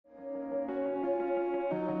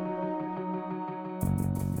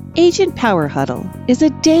Agent Power Huddle is a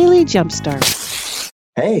daily jumpstart.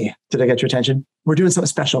 Hey, did I get your attention? We're doing something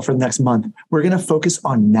special for the next month. We're going to focus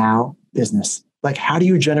on now business. Like, how do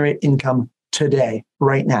you generate income today,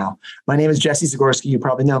 right now? My name is Jesse Zagorski. You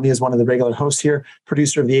probably know me as one of the regular hosts here,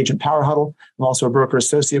 producer of the Agent Power Huddle. I'm also a broker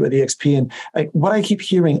associate with EXP. And what I keep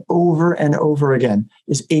hearing over and over again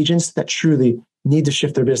is agents that truly need to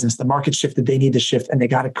shift their business. The market shifted, they need to shift, and they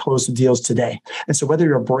got to close the deals today. And so whether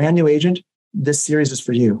you're a brand new agent, this series is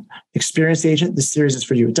for you. Experienced agent, this series is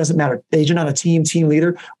for you. It doesn't matter. Agent on a team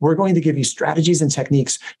leader, we're going to give you strategies and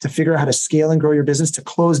techniques to figure out how to scale and grow your business to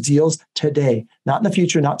close deals today, not in the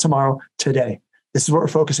future, not tomorrow, today. This is what we're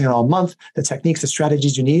focusing on all month, the techniques, the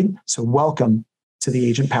strategies you need. So welcome to the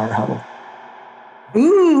Agent Power Huddle.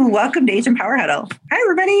 Ooh, welcome to Agent Power Huddle. Hi,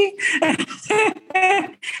 everybody.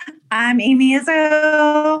 I'm Amy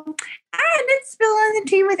Izzo, and it's Spill on the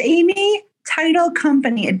Tea with Amy. Title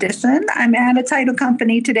Company edition. I'm at a title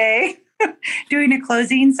company today doing a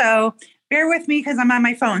closing. So bear with me because I'm on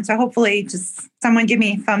my phone. So hopefully just someone give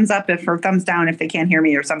me thumbs up or thumbs down if they can't hear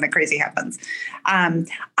me or something crazy happens.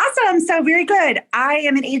 Awesome. So very good. I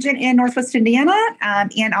am an agent in Northwest Indiana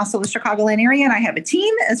and also the Chicagoland area. And I have a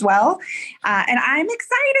team as well. And I'm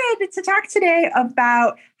excited to talk today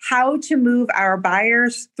about how to move our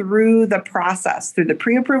buyers through the process, through the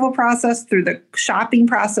pre-approval process, through the shopping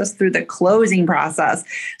process, through the closing process,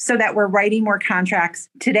 so that we're writing more contracts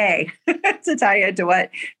today. To tie into what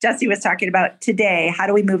Jesse was talking about today, how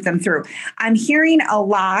do we move them through? I'm hearing a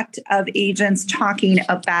lot of agents talking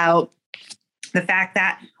about the fact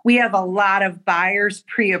that we have a lot of buyers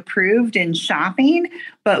pre-approved in shopping,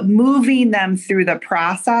 but moving them through the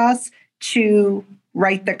process to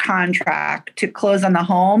write the contract, to close on the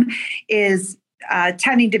home is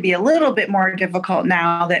tending to be a little bit more difficult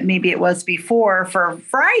now than maybe it was before for a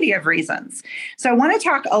variety of reasons. So I want to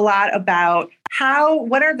talk a lot about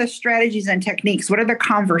what are the strategies and techniques? What are the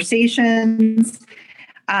conversations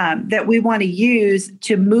that we want to use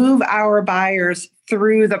to move our buyers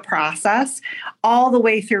through the process, all the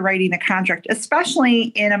way through writing the contract, especially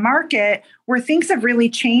in a market where things have really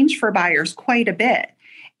changed for buyers quite a bit.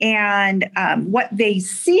 And what they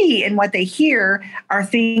see and what they hear are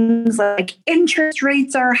things like interest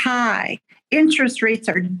rates are high. Interest rates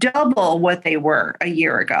are double what they were a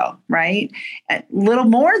year ago, right? A little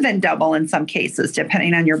more than double in some cases,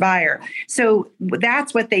 depending on your buyer. So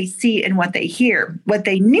that's what they see and what they hear. What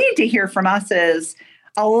they need to hear from us is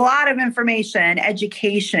a lot of information,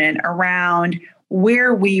 education around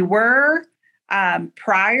where we were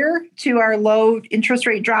prior to our low interest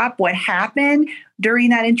rate drop, what happened during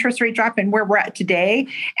that interest rate drop and where we're at today,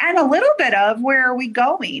 and a little bit of where are we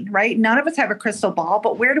going, right? None of us have a crystal ball,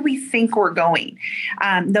 but where do we think we're going?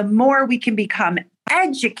 The more we can become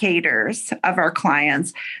educators of our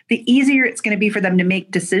clients, the easier it's going to be for them to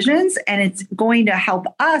make decisions, and it's going to help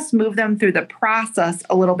us move them through the process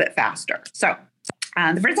a little bit faster. So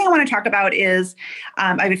the first thing I want to talk about is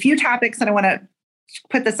I have a few topics that I want to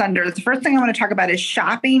put this under. The first thing I want to talk about is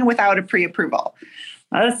shopping without a pre-approval.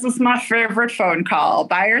 This is my favorite phone call.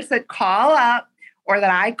 Buyers that call up or that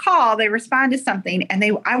I call, they respond to something and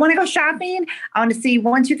I want to go shopping. I want to see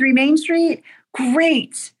 123 Main Street.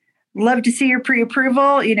 Great. Love to see your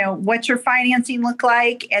pre-approval. You know, what's your financing look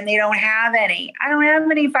like? And they don't have any. I don't have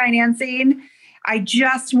any financing. I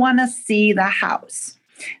just want to see the house.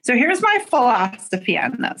 So here's my philosophy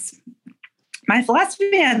on this. My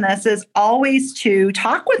philosophy on this is always to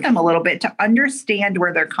talk with them a little bit to understand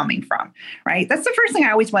where they're coming from, right? That's the first thing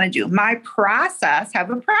I always want to do. My process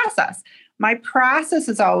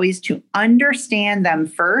is always to understand them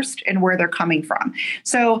first and where they're coming from.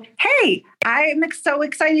 So, hey, I'm so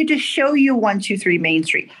excited to show you 123 Main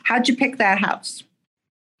Street. How'd you pick that house?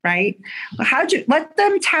 Right? How'd you let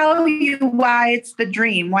them tell you why it's the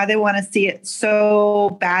dream, why they want to see it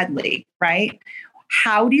so badly, right?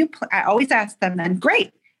 I always ask them then,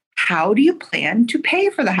 great. How do you plan to pay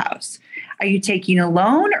for the house? Are you taking a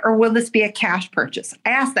loan or will this be a cash purchase?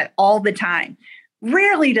 I ask that all the time.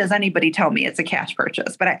 Rarely does anybody tell me it's a cash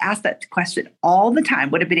purchase, but I ask that question all the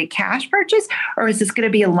time. Would it be a cash purchase or is this going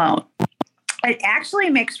to be a loan? It actually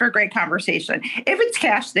makes for a great conversation. If it's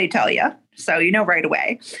cash, they tell you. So you know right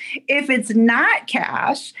away. If it's not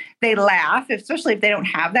cash, they laugh, especially if they don't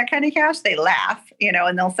have that kind of cash, they laugh,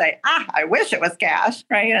 and they'll say, I wish it was cash,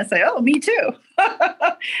 right? And I say, oh, me too.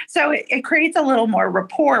 So it creates a little more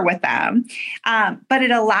rapport with them, but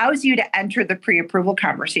it allows you to enter the pre-approval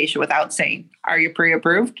conversation without saying, are you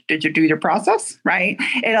pre-approved? Did you do your process, right?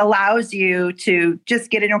 It allows you to just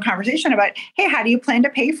get into a conversation about, hey, how do you plan to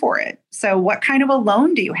pay for it? So what kind of a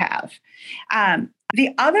loan do you have?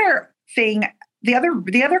 The other thing the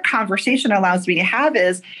other conversation allows me to have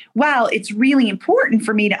is, well, it's really important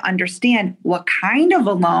for me to understand what kind of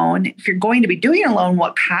a loan, if you're going to be doing a loan,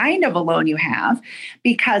 what kind of a loan you have,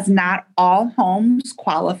 because not all homes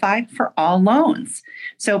qualify for all loans.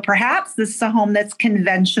 So perhaps this is a home that's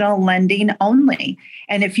conventional lending only.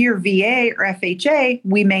 And if you're VA or FHA,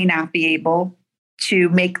 we may not be able to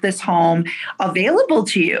make this home available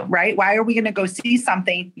to you, right? Why are we going to go see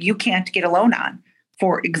something you can't get a loan on,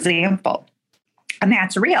 for example? And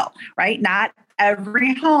that's real, right? Not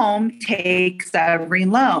every home takes every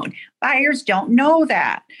loan. Buyers don't know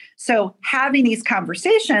that. So having these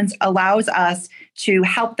conversations allows us to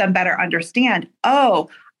help them better understand,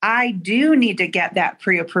 oh, I do need to get that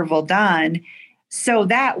pre-approval done so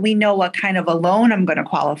that we know what kind of a loan I'm going to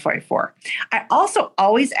qualify for. I also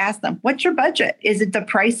always ask them, what's your budget? Is it the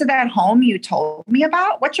price of that home you told me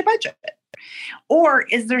about? What's your budget? Or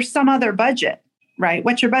is there some other budget? Right?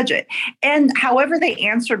 What's your budget? And however they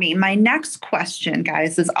answer me, my next question,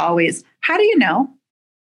 guys, is always, how do you know?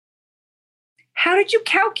 How did you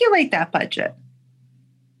calculate that budget?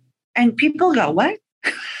 And people go, what?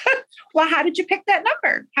 Well, how did you pick that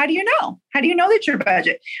number? How do you know? How do you know that's your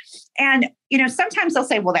budget? And, sometimes they'll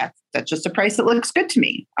say, well, that's just a price that looks good to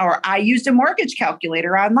me. Or I used a mortgage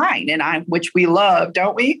calculator online which we love,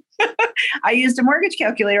 don't we? I used a mortgage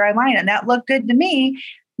calculator online and that looked good to me.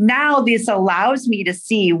 Now this allows me to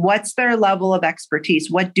see what's their level of expertise.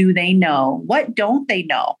 What do they know? What don't they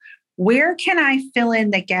know? Where can I fill in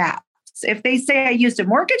the gaps? If they say I used a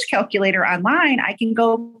mortgage calculator online, I can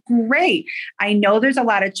go, great. I know there's a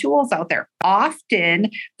lot of tools out there.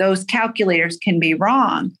 Often those calculators can be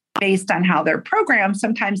wrong based on how they're programmed.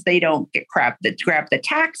 Sometimes they don't grab the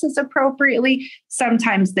taxes appropriately.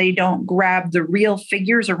 Sometimes they don't grab the real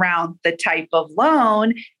figures around the type of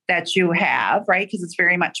loan that you have, right? Because it's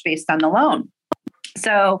very much based on the loan.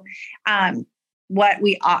 So I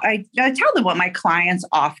tell them what my clients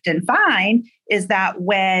often find is that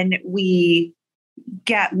when we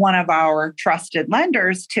get one of our trusted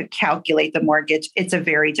lenders to calculate the mortgage, it's a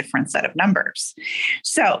very different set of numbers.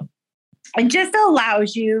 So it just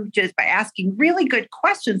allows you, just by asking really good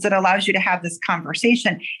questions, it allows you to have this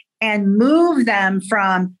conversation and move them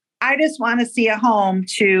from, I just want to see a home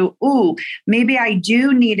to, maybe I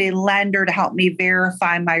do need a lender to help me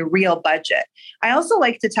verify my real budget. I also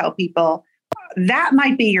like to tell people that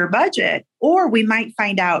might be your budget, or we might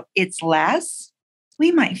find out it's less.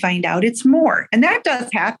 We might find out it's more. And that does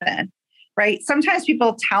happen, right? Sometimes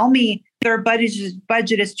people tell me their budget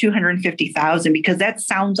is $250,000 because that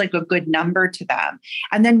sounds like a good number to them.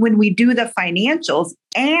 And then when we do the financials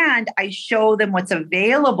and I show them what's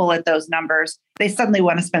available at those numbers, they suddenly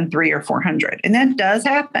want to spend $300 or $400. And that does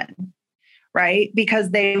happen, right?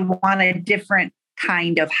 Because they want a different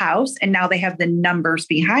kind of house and now they have the numbers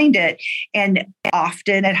behind it. And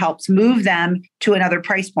often it helps move them to another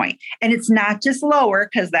price point. And it's not just lower,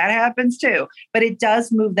 because that happens too, but it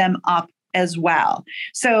does move them up as well.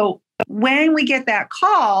 So when we get that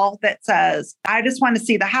call that says, I just want to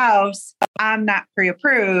see the house, I'm not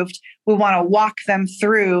pre-approved, we want to walk them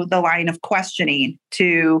through the line of questioning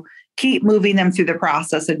to keep moving them through the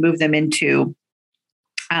process and move them into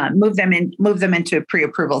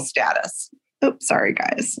pre-approval status. Oops, sorry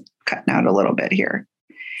guys, cutting out a little bit here.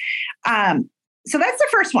 So that's the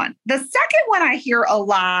first one. The second one I hear a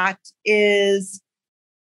lot is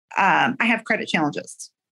I have credit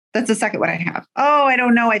challenges. That's the second one I have. Oh, I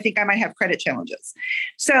don't know. I think I might have credit challenges.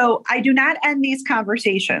 So I do not end these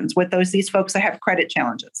conversations with these folks that have credit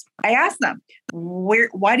challenges. I ask them,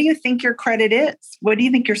 why do you think your credit is? What do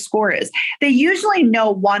you think your score is? They usually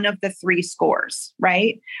know one of the three scores,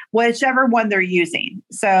 right? Whichever one they're using.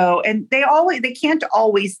 So, and they can't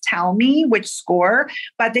always tell me which score,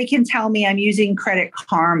 but they can tell me I'm using Credit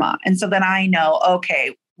Karma. And so then I know,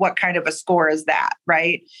 okay, what kind of a score is that,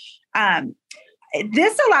 right?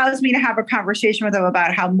 This allows me to have a conversation with them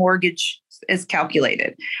about how mortgage is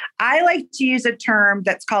calculated. I like to use a term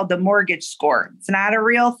that's called the mortgage score. It's not a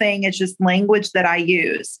real thing. It's just language that I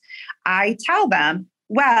use. I tell them,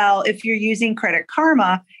 well, if you're using Credit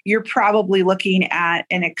Karma, you're probably looking at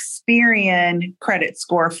an Experian credit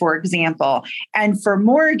score, for example. And for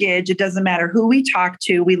mortgage, it doesn't matter who we talk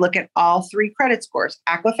to. We look at all three credit scores,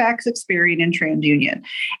 Equifax, Experian, and TransUnion.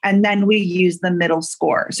 And then we use the middle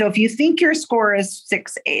score. So if you think your score is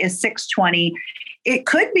 620, it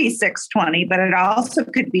could be 620, but it also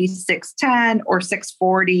could be 610 or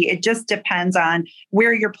 640. It just depends on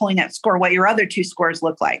where you're pulling that score, what your other two scores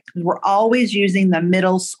look like. We're always using the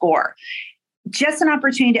middle score. Just an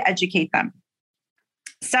opportunity to educate them.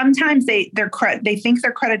 Sometimes they think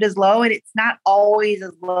their credit is low, and it's not always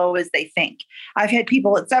as low as they think. I've had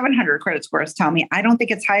people at 700 credit scores tell me, I don't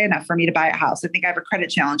think it's high enough for me to buy a house. I think I have a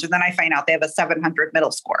credit challenge. And then I find out they have a 700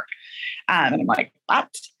 middle score. And I'm like,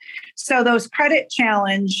 what? So those credit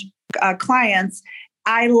challenge clients,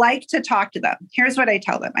 I like to talk to them. Here's what I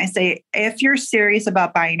tell them. I say, if you're serious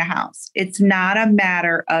about buying a house, it's not a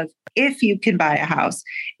matter of if you can buy a house.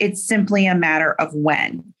 It's simply a matter of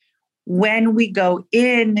when. When we go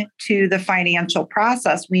into the financial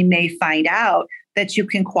process, we may find out that you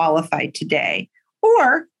can qualify today,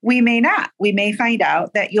 or we may not. We may find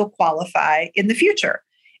out that you'll qualify in the future.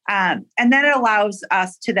 And then it allows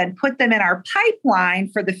us to then put them in our pipeline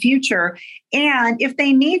for the future. And if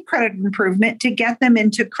they need credit improvement, to get them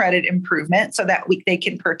into credit improvement so that they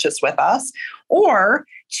can purchase with us, or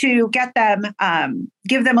to get them,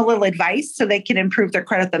 give them a little advice so they can improve their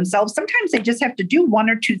credit themselves. Sometimes they just have to do one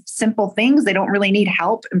or two simple things. They don't really need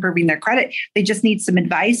help improving their credit. They just need some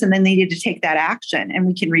advice, and then they need to take that action, and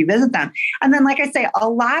we can revisit them. And then, like I say, a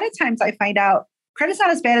lot of times I find out credit's not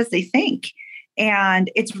as bad as they think. And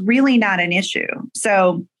it's really not an issue.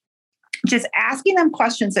 So just asking them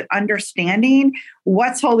questions and understanding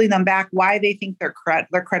what's holding them back, why they think their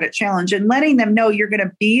credit challenge, and letting them know you're going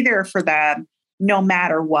to be there for them no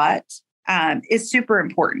matter what, is super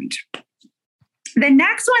important. The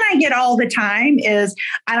next one I get all the time is,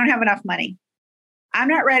 I don't have enough money. I'm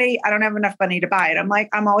not ready. I don't have enough money to buy it.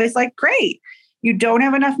 I'm always like, great. You don't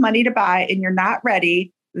have enough money to buy and you're not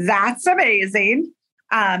ready. That's amazing.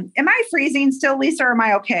 Am I freezing still, Lisa, or am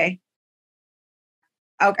I okay?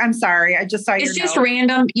 Oh, I'm sorry. I just saw your It's just note.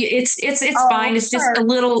 random. It's fine. It's just a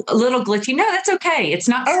little glitchy. No, that's okay. It's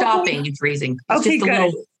not stopping and freezing. It's okay, just a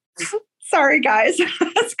good. little. Sorry, guys.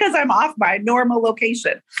 It's because I'm off my normal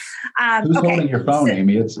location. Who's holding your phone,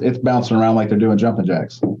 Amy? It's bouncing around like they're doing jumping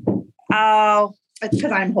jacks. Oh, it's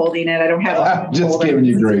because I'm holding it. I don't have I'm just giving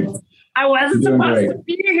you grief. I wasn't You're doing supposed great. to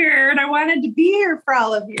be here, and I wanted to be here for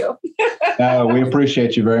all of you. No, we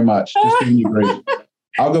appreciate you very much. Just giving you grief.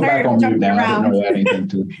 I'll go Sorry, back on mute now. I around. didn't know that anything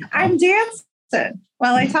to. I'm dancing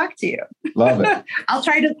while I talk to you. Love it. I'll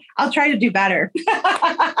try to do better.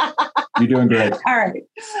 You're doing great. All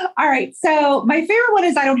right. So my favorite one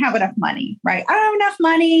is, I don't have enough money, right? I don't have enough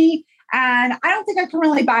money, and I don't think I can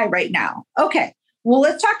really buy right now. Okay. Well,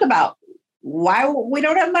 let's talk about why we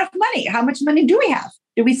don't have enough money. How much money do we have?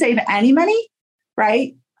 Do we save any money?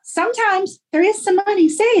 Right? Sometimes there is some money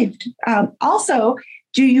saved. Also,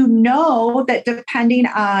 do you know that depending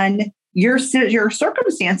on your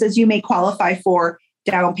circumstances, you may qualify for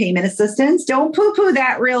down payment assistance? Don't poo-poo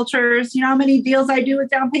that, realtors. You know how many deals I do with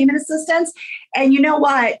down payment assistance? And you know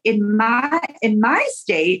what? In my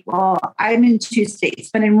state, well, I'm in 2 states,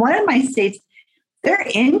 but in one of my states, their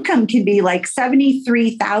income can be like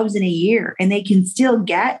 $73,000 a year, and they can still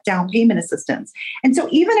get down payment assistance. And so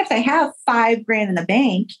even if they have $5,000 in the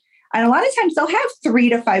bank, and a lot of times they'll have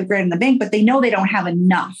 $3,000 to $5,000 in the bank, but they know they don't have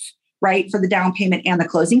enough, right, for the down payment and the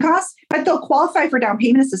closing costs, but they'll qualify for down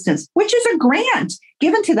payment assistance, which is a grant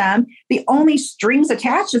given to them. The only strings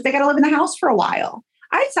attached is they got to live in the house for a while.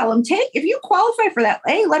 I tell them, if you qualify for that,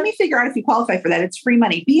 A, let me figure out if you qualify for that. It's free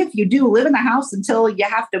money. B, if you do, live in the house until you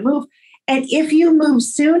have to move. And if you move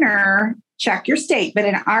sooner, check your state. But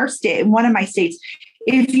in our state, in one of my states,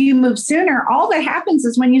 if you move sooner, all that happens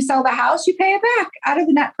is when you sell the house, you pay it back out of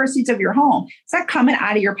the net proceeds of your home. It's not coming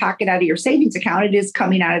out of your pocket, out of your savings account. It is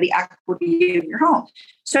coming out of the equity of your home.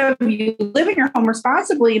 So if you live in your home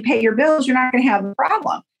responsibly and pay your bills, you're not going to have a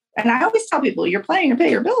problem. And I always tell people, you're planning to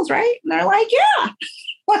pay your bills, right? And they're like, yeah.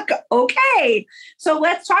 Like, okay. So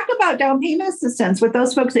let's talk about down payment assistance with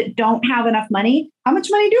those folks that don't have enough money. How much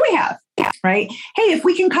money do we have? Right? Hey, if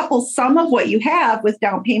we can couple some of what you have with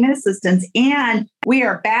down payment assistance, and we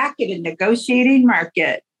are back in a negotiating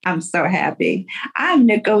market, I'm so happy. I'm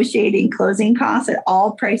negotiating closing costs at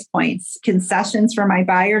all price points, concessions for my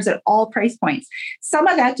buyers at all price points. Some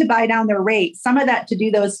of that to buy down their rate, some of that to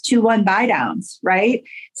do those 2-1 buy downs, right?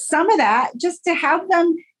 Some of that just to have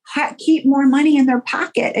them keep more money in their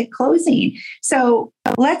pocket at closing. So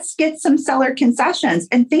let's get some seller concessions,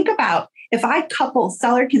 and think about, if I couple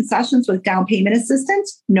seller concessions with down payment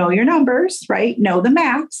assistance, know your numbers, right? Know the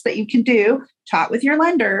max that you can do, talk with your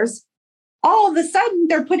lenders. All of a sudden,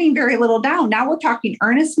 they're putting very little down. Now we're talking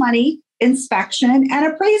earnest money, inspection, and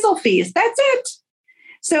appraisal fees. That's it.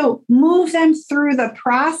 So move them through the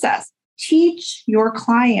process. Teach your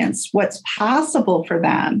clients what's possible for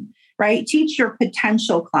them, right? Teach your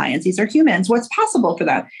potential clients. These are humans. What's possible for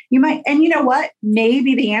them? You might, and you know what?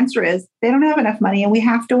 Maybe the answer is they don't have enough money and we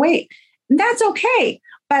have to wait. And that's okay.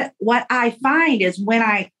 But what I find is when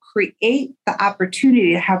I create the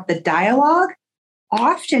opportunity to have the dialogue,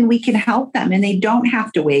 often we can help them and they don't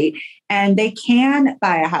have to wait and they can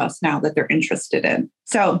buy a house now that they're interested in.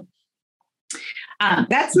 So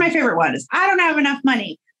that's my favorite one is I don't have enough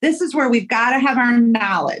money. This is where we've got to have our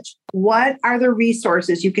knowledge. What are the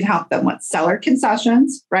resources you can help them with? Seller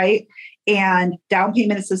concessions, right? And down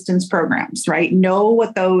payment assistance programs, right? Know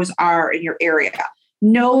what those are in your area.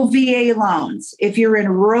 No VA loans. If you're in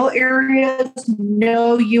rural areas,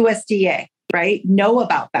 no USDA, right? Know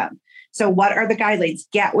about them. So what are the guidelines?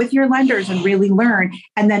 Get with your lenders and really learn,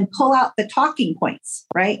 and then pull out the talking points,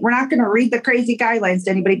 right? We're not going to read the crazy guidelines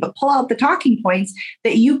to anybody, but pull out the talking points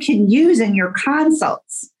that you can use in your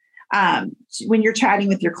consults when you're chatting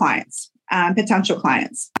with your clients, potential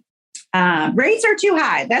clients. Rates are too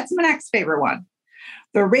high. That's my next favorite one.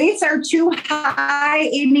 The rates are too high,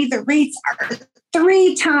 Amy. The rates are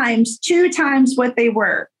 2 times what they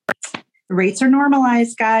were. The rates are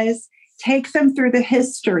normalized, guys. Take them through the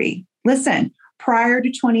history. Listen, prior to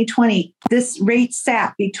 2020, this rate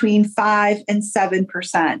sat between 5 and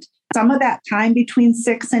 7%. Some of that time between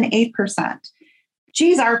 6 and 8%.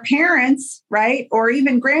 Geez, our parents, right, or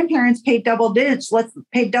even grandparents paid double digits. Let's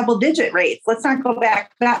pay double-digit rates. Let's not go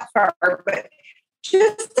back that far, but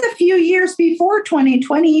just a few years before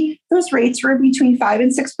 2020, those rates were between 5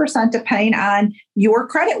 and 6%, depending on your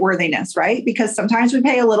credit worthiness, right? Because sometimes we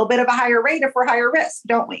pay a little bit of a higher rate if we're higher risk,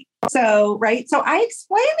 don't we? So, right. So I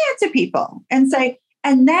explain that to people and say,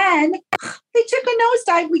 and then they took a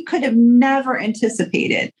nosedive we could have never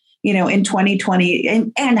anticipated, in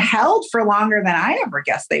 2020 and held for longer than I ever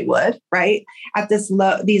guessed they would, right? At these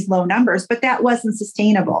low numbers, but that wasn't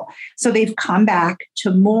sustainable. So they've come back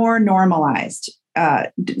to more normalized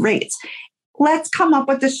rates. Let's come up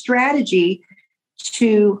with a strategy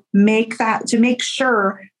to make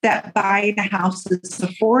sure that buying a house is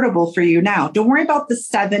affordable for you now. Don't worry about the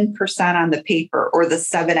 7% on the paper or the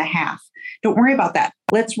 7.5%. Don't worry about that.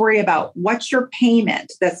 Let's worry about what's your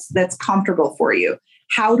payment that's comfortable for you.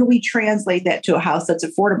 How do we translate that to a house that's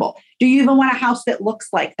affordable? Do you even want a house that looks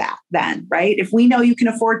like that then, right? If we know you can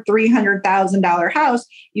afford $300,000 house,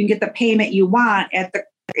 you can get the payment you want at the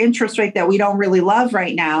interest rate that we don't really love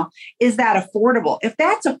right now. Is that affordable? If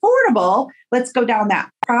that's affordable, let's go down that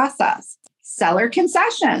process. Seller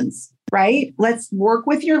concessions, right? Let's work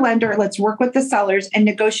with your lender. Let's work with the sellers and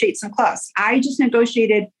negotiate some clause. I just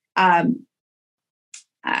negotiated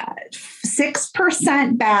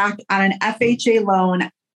 6% back on an FHA loan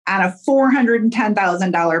on a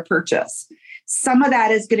 $410,000 purchase. Some of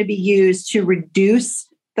that is going to be used to reduce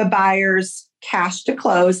the buyer's cash to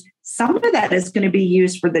close. Some of that is going to be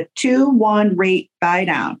used for the 2-1 rate buy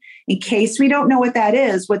down. In case we don't know what that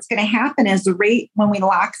is, what's going to happen is the rate when we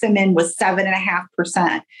lock them in was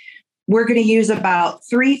 7.5%. We're going to use about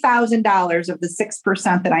 $3,000 of the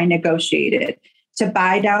 6% that I negotiated to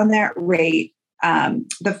buy down that rate.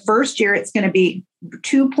 The first year, it's going to be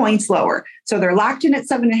 2 points lower. So they're locked in at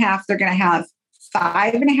 7.5. They're going to have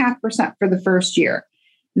 5.5% for the first year.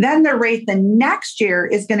 Then the rate the next year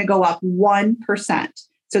is going to go up 1%.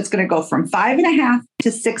 So it's going to go from 5.5 to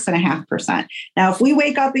 6.5%. Now, if we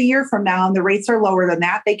wake up a year from now and the rates are lower than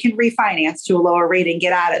that, they can refinance to a lower rate and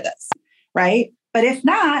get out of this, right? But if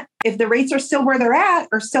not, if the rates are still where they're at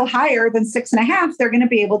or still higher than 6.5, they're going to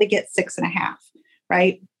be able to get 6.5,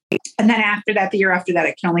 right? And then after that, the year after that,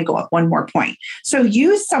 it can only go up 1 more point. So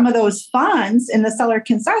use some of those funds in the seller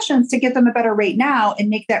concessions to get them a better rate now and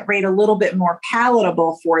make that rate a little bit more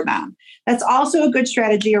palatable for them. That's also a good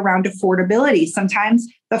strategy around affordability. Sometimes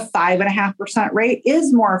the 5.5% rate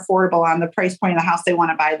is more affordable on the price point of the house they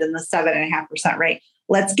want to buy than the 7.5% rate.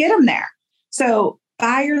 Let's get them there. So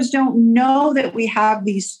buyers don't know that we have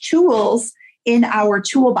these tools in our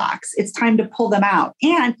toolbox. It's time to pull them out.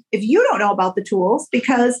 And if you don't know about the tools,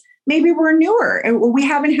 because maybe we're newer and we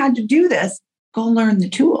haven't had to do this, go learn the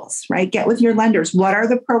tools, right? Get with your lenders. What are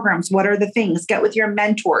the programs? What are the things? Get with your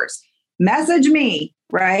mentors. Message me,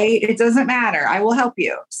 right? It doesn't matter. I will help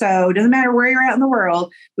you. So it doesn't matter where you're at in the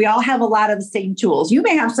world. We all have a lot of the same tools. You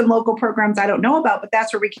may have some local programs I don't know about, but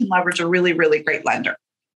that's where we can leverage a really, really great lender.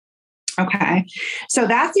 Okay. So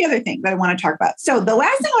that's the other thing that I want to talk about. So the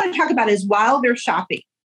last thing I want to talk about is while they're shopping.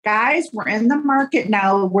 Guys, we're in the market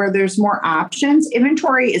now where there's more options.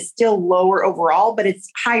 Inventory is still lower overall, but it's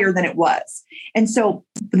higher than it was. And so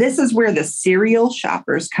this is where the serial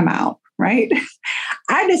shoppers come out, right?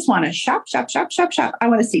 I just want to shop. I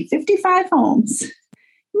want to see 55 homes.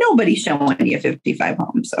 Nobody's showing you 55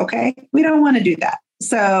 homes. Okay. We don't want to do that.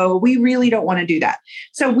 So we really don't want to do that.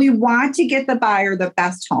 So we want to get the buyer the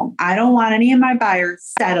best home. I don't want any of my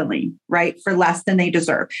buyers settling, right, for less than they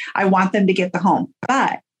deserve. I want them to get the home,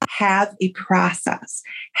 but have a process.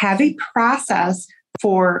 Have a process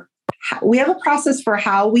for we have a process for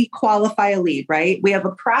how we qualify a lead, right? We have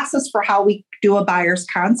a process for how we do a buyer's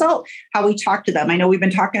consult, how we talk to them. I know we've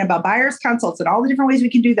been talking about buyer's consults and all the different ways we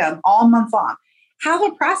can do them all month long. Have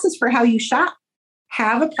a process for how you shop.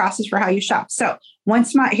 Have a process for how you shop. So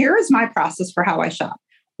here is my process for how I shop.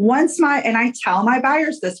 And I tell my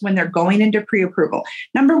buyers this when they're going into pre-approval.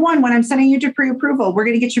 Number one, when I'm sending you to pre-approval, we're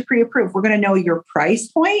going to get you pre-approved. We're going to know your price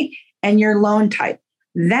point and your loan type.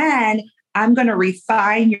 Then I'm going to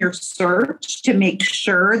refine your search to make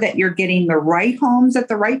sure that you're getting the right homes at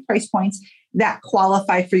the right price points that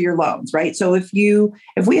qualify for your loans, right? So if you're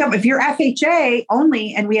FHA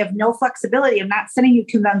only and we have no flexibility, I'm not sending you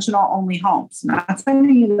conventional only homes. I'm not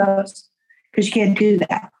sending you those because you can't do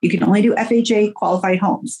that. You can only do FHA qualified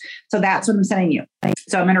homes. So that's what I'm sending you.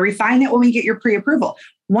 So I'm going to refine that when we get your pre-approval.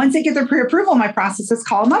 Once they get their pre-approval, my process is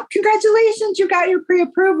call them up. Congratulations, you got your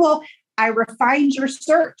pre-approval. I refined your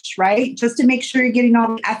search, right? Just to make sure you're getting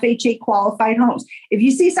all the FHA qualified homes. If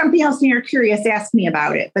you see something else and you're curious, ask me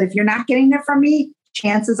about it. But if you're not getting it from me,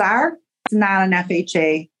 chances are it's not an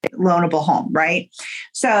FHA loanable home, right?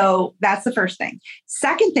 So that's the first thing.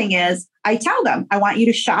 Second thing is I tell them, I want you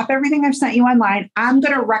to shop everything I've sent you online. I'm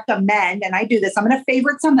going to recommend, and I do this, I'm going to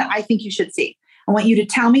favorite some that I think you should see. I want you to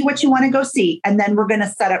tell me what you want to go see, and then we're going to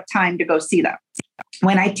set up time to go see them.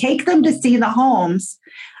 When I take them to see the homes,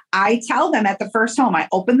 I tell them at the first home, I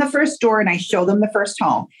open the first door and I show them the first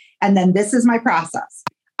home. And then this is my process.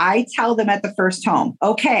 I tell them at the first home,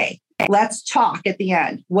 okay, let's talk at the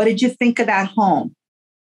end. What did you think of that home?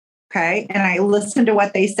 Okay. And I listen to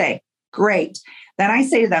what they say. Great. Then I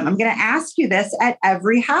say to them, I'm going to ask you this at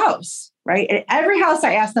every house, right? At every house,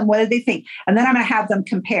 I ask them, what did they think? And then I'm going to have them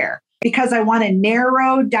compare because I want to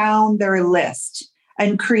narrow down their list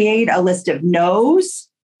and create a list of no's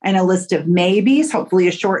and a list of maybes, hopefully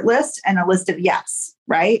a short list, and a list of yes,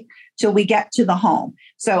 right? Till we get to the home.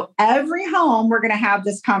 So every home, we're going to have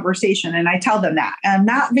this conversation. And I tell them that. And I'm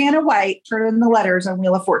not Vanna White turning the letters on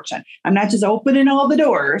Wheel of Fortune. I'm not just opening all the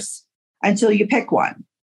doors until you pick one.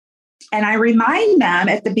 And I remind them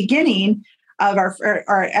at the beginning of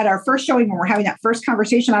at our first showing, when we're having that first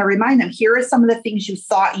conversation, I remind them, here are some of the things you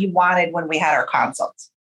thought you wanted when we had our consults,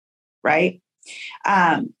 right?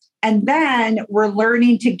 And then we're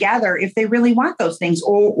learning together if they really want those things,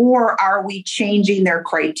 or are we changing their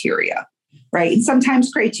criteria, right? And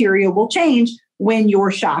sometimes criteria will change when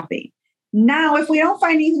you're shopping. Now, if we don't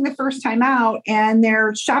find anything the first time out and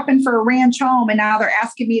they're shopping for a ranch home and now they're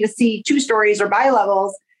asking me to see 2-stories or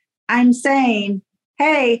bi-levels, I'm saying,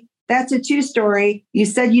 hey, that's a 2-story. You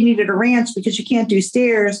said you needed a ranch because you can't do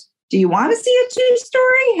stairs. Do you want to see a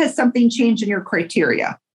 2-story? Has something changed in your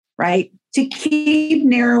criteria, right? To keep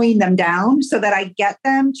narrowing them down so that I get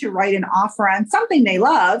them to write an offer on something they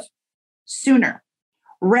love sooner,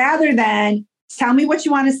 rather than tell me what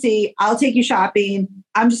you want to see. I'll take you shopping.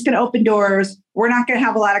 I'm just going to open doors. We're not going to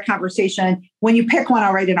have a lot of conversation. When you pick one,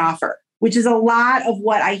 I'll write an offer, which is a lot of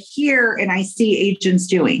what I hear and I see agents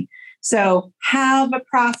doing. So have a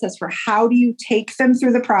process for how do you take them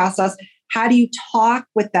through the process? How do you talk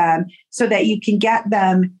with them so that you can get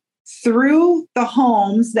them through the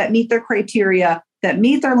homes that meet their criteria, that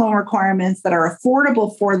meet their loan requirements, that are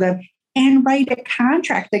affordable for them, and write a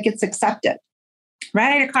contract that gets accepted.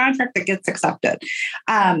 Write a contract that gets accepted.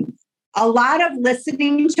 A lot of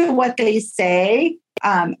listening to what they say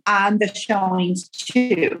on the showings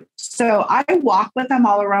too. So I walk with them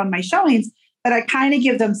all around my showings, but I kind of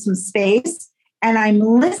give them some space and I'm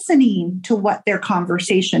listening to what their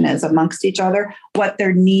conversation is amongst each other, what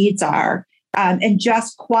their needs are. And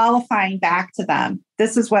just qualifying back to them.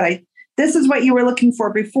 This is what you were looking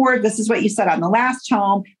for before. This is what you said on the last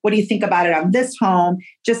home. What do you think about it on this home?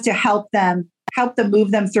 Just to help them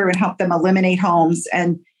move them through and help them eliminate homes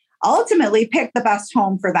and ultimately pick the best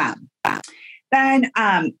home for them. Then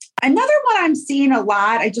another one I'm seeing a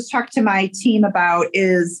lot, I just talked to my team about,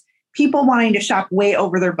 is people wanting to shop way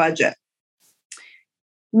over their budget.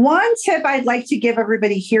 One tip I'd like to give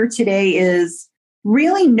everybody here today is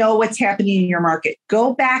really know what's happening in your market.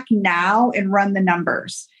 Go back now and run the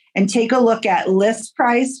numbers and take a look at list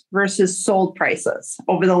price versus sold prices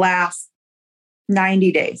over the last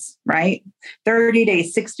 90 days, right? 30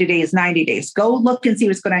 days, 60 days, 90 days. Go look and see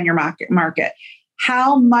what's going on in your market.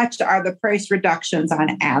 How much are the price reductions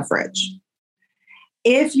on average?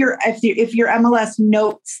 If your MLS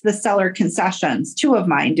notes the seller concessions, 2 of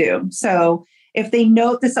mine do. So if they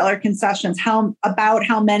note the seller concessions, how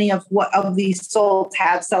many of these sold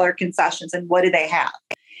have seller concessions and what do they have?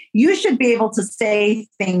 You should be able to say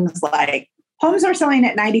things like, Homes are selling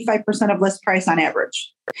at 95% of list price on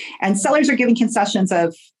average. And sellers are giving concessions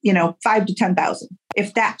of, 5 to 10,000.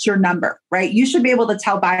 If that's your number, right? You should be able to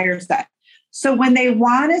tell buyers that. So when they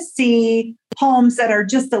want to see homes that are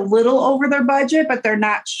just a little over their budget, but they're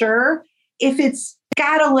not sure, if it's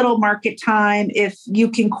got a little market time, if you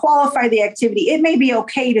can qualify the activity, it may be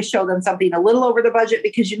okay to show them something a little over the budget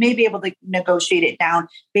because you may be able to negotiate it down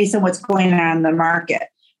based on what's going on in the market.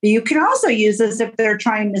 But you can also use this if they're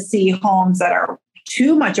trying to see homes that are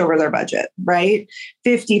too much over their budget, right?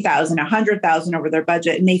 50,000, 100,000 over their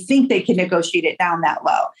budget, and they think they can negotiate it down that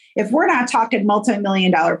low. If we're not talking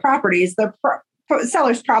multi-million-dollar properties, the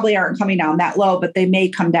sellers probably aren't coming down that low, but they may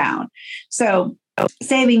come down. So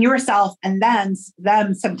saving yourself and then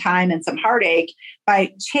them some time and some heartache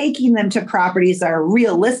by taking them to properties that are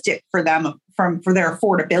realistic for them for their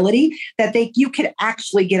affordability, that you could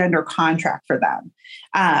actually get under contract for them.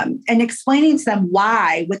 And explaining to them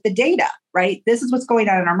why with the data, right? This is what's going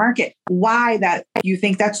on in our market, why that you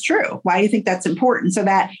think that's true, why you think that's important, so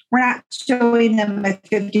that we're not showing them a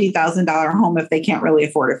 $50,000 home if they can't really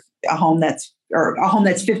afford a home that's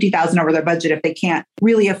 $50,000 over their budget if they can't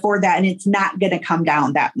really afford that, and it's not going to come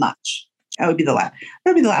down that much. That would be the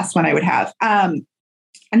last one I would have.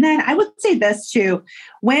 And then I would say this too: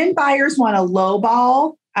 when buyers want to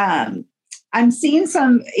lowball, I'm seeing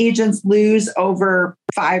some agents lose over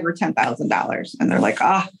 $5,000 or $10,000, and they're like,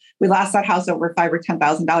 we lost that house over $5,000 or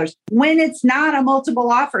 $10,000. When it's not a multiple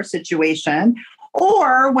offer situation,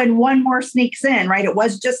 or when one more sneaks in, right? It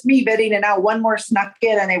was just me bidding, and now one more snuck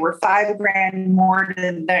in, and they were $5,000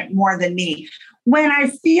 more than me. When I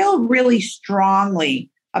feel really strongly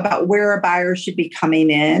about where a buyer should be coming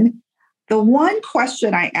in, the one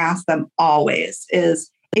question I ask them always is,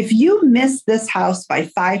 if you missed this house by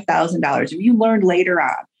 $5,000, if you learned later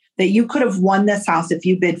on that you could have won this house if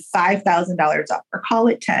you bid $5,000 up, or call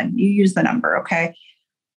it 10, you use the number, okay?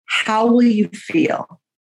 How will you feel?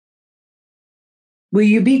 Will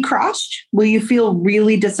you be crushed? Will you feel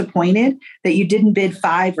really disappointed that you didn't bid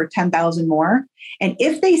 5 or 10,000 more? And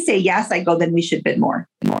if they say yes, I go, then we should bid more.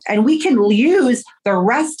 And we can use the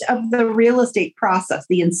rest of the real estate process,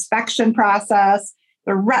 the inspection process,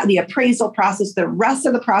 the appraisal process, the rest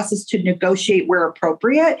of the process to negotiate where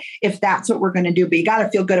appropriate, if that's what we're going to do. But you got to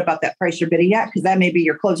feel good about that price you're bidding at, because that may be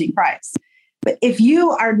your closing price. But if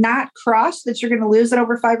you are not crushed that you're going to lose it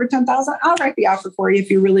over 5 or 10,000, I'll write the offer for you if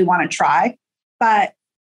you really want to try. But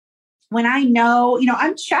when I know,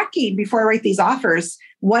 I'm checking before I write these offers,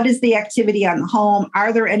 what is the activity on the home?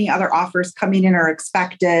 Are there any other offers coming in or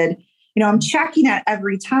expected? I'm checking that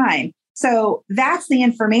every time. So that's the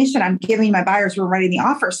information I'm giving my buyers when writing the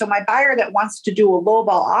offer. So my buyer that wants to do a lowball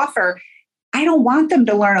offer, I don't want them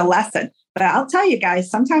to learn a lesson. But I'll tell you guys,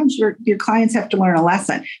 sometimes your clients have to learn a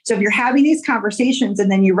lesson. So if you're having these conversations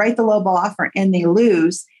and then you write the lowball offer and they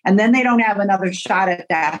lose, and then they don't have another shot at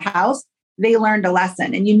that house, they learned a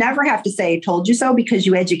lesson. And you never have to say, told you so, because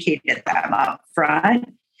you educated them up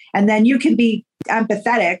front. And then you can be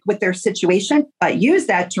empathetic with their situation, but use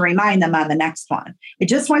that to remind them on the next one. I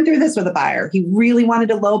just went through this with a buyer. He really wanted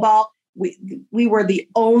to lowball. We were the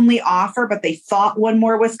only offer, but they thought one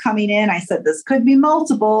more was coming in. I said, this could be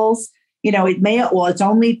multiples. It's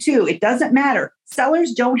only 2. It doesn't matter.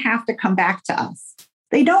 Sellers don't have to come back to us.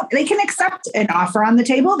 They can accept an offer on the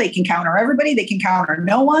table. They can counter everybody. They can counter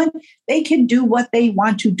no one. They can do what they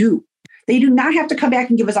want to do. They do not have to come back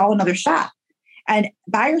and give us all another shot. And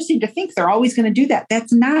buyers seem to think they're always going to do that.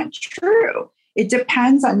 That's not true. It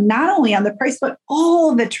depends on not only on the price, but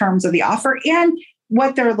all the terms of the offer and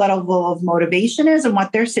what their level of motivation is and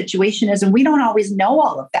what their situation is. And we don't always know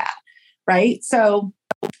all of that, right? So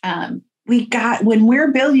when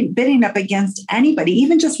we're bidding up against anybody,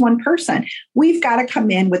 even just one person, we've got to come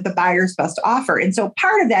in with the buyer's best offer. And so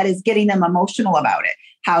part of that is getting them emotional about it.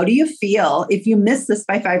 How do you feel if you miss this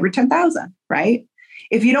by 5 or 10,000, right?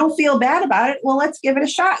 If you don't feel bad about it, well, let's give it a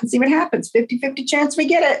shot and see what happens. 50-50 chance we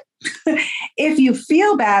get it. If you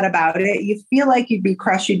feel bad about it, you feel like you'd be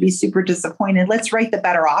crushed, you'd be super disappointed. Let's write the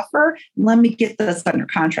better offer. Let me get this under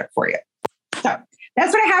contract for you. So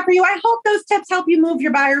that's what I have for you. I hope those tips help you move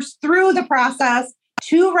your buyers through the process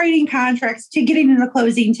to writing contracts, to getting in the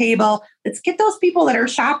closing table. Let's get those people that are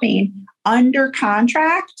shopping under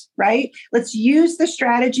contract, right? Let's use the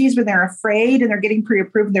strategies when they're afraid and they're getting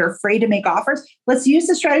pre-approved and they're afraid to make offers. Let's use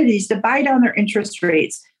the strategies to buy down their interest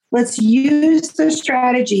rates. Let's use the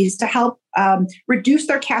strategies to help reduce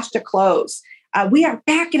their cash to close. We are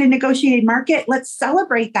back in a negotiated market. Let's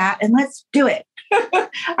celebrate that and let's do it. All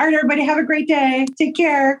right, everybody, have a great day. Take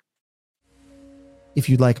care. If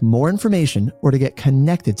you'd like more information or to get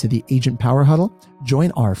connected to the Agent Power Huddle,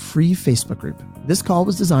 join our free Facebook group. This call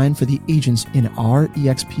was designed for the agents in our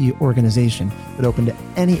EXP organization, but open to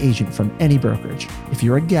any agent from any brokerage. If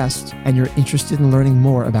you're a guest and you're interested in learning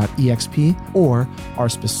more about EXP or our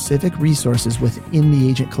specific resources within the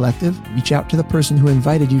Agent Collective, reach out to the person who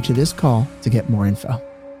invited you to this call to get more info.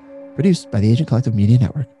 Produced by the Agent Collective Media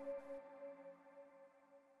Network.